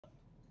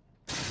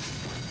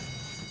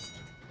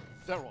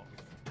They're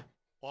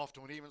off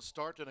to an even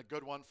start and a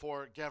good one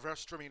for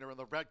Gewürztraminer in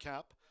the red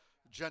cap.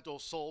 Gentle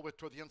Soul with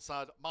toward the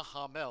inside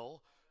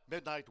Mahamel.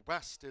 Midnight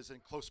West is in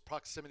close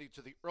proximity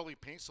to the early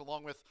pace,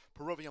 along with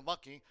Peruvian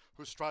Lucky,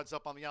 who strides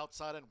up on the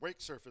outside, and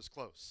Wake Surf is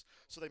close.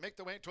 So they make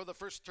their way toward the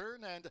first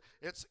turn, and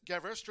it's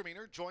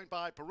Gewürztraminer joined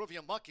by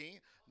Peruvian Lucky.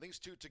 These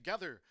two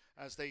together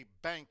as they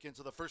bank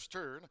into the first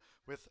turn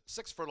with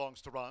 6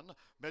 furlongs to run.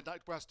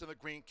 Midnight West in the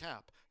green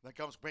cap. Then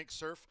comes Wake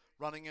Surf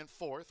running in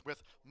fourth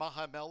with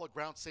Mahamel, a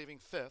ground-saving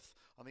fifth.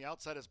 On the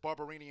outside is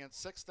Barberini in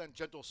sixth, and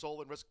Gentle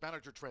Soul and Risk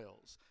Manager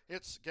trails.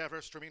 It's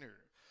Gewürztraminer.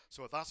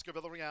 So with Oscar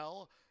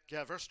Villarreal,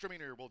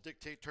 Gewürztraminer will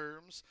dictate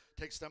terms,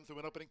 takes them through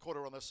an opening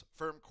quarter on this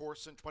firm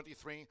course in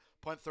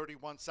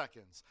 23.31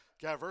 seconds.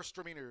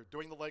 Gewürztraminer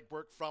doing the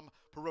legwork from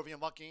Peruvian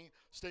Lucky,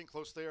 staying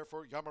close there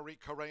for Yamari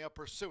Correa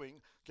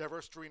pursuing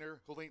Gewürztraminer,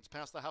 who leads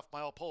past the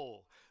half-mile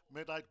pole.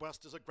 Midnight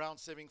West is a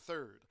ground-saving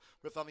third,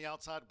 with on the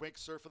outside Wake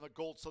Surf and the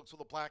Gold Silks with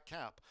a black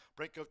cap.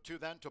 Break of two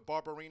then to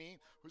Barberini,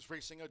 who's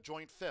racing a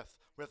joint fifth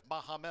with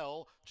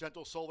Mahamel,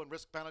 Gentle Soul, and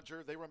Risk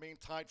Manager. They remain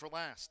tied for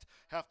last.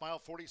 Half-mile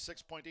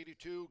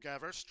 46.82,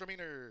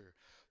 Gewürztraminer.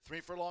 3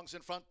 furlongs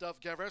in front of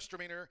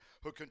Gewürztraminer,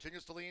 who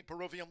continues to lead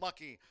Peruvian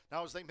Lucky.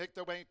 Now as they make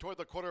their way toward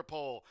the quarter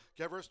pole,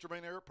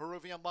 Gewürztraminer,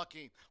 Peruvian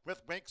Lucky,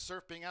 with Wake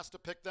Surf being asked to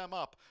pick them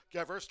up.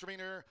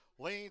 Gewürztraminer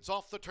leads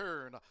off the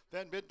turn.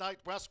 Then Midnight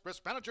West,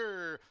 Risk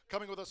Manager,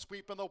 coming with a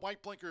sweep in the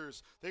white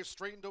blinkers. They've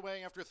straightened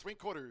away after 3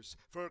 quarters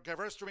for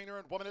Gewürztraminer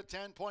in 1 minute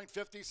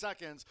 10.50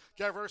 seconds.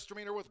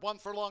 Gewürztraminer with 1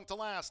 furlong to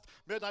last.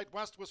 Midnight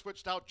West was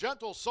switched out.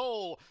 Gentle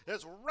Soul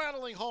is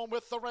rattling home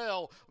with the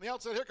rail. On the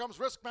outside, here comes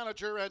Risk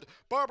Manager and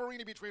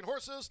Barberini between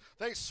horses.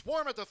 They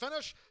swarm at the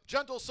finish.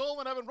 Gentle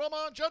Soul and Evan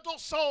Roman. Gentle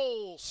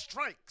Soul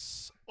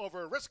strikes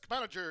over Risk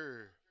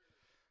Manager.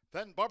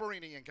 Then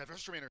Barberini and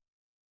Gewürztraminer.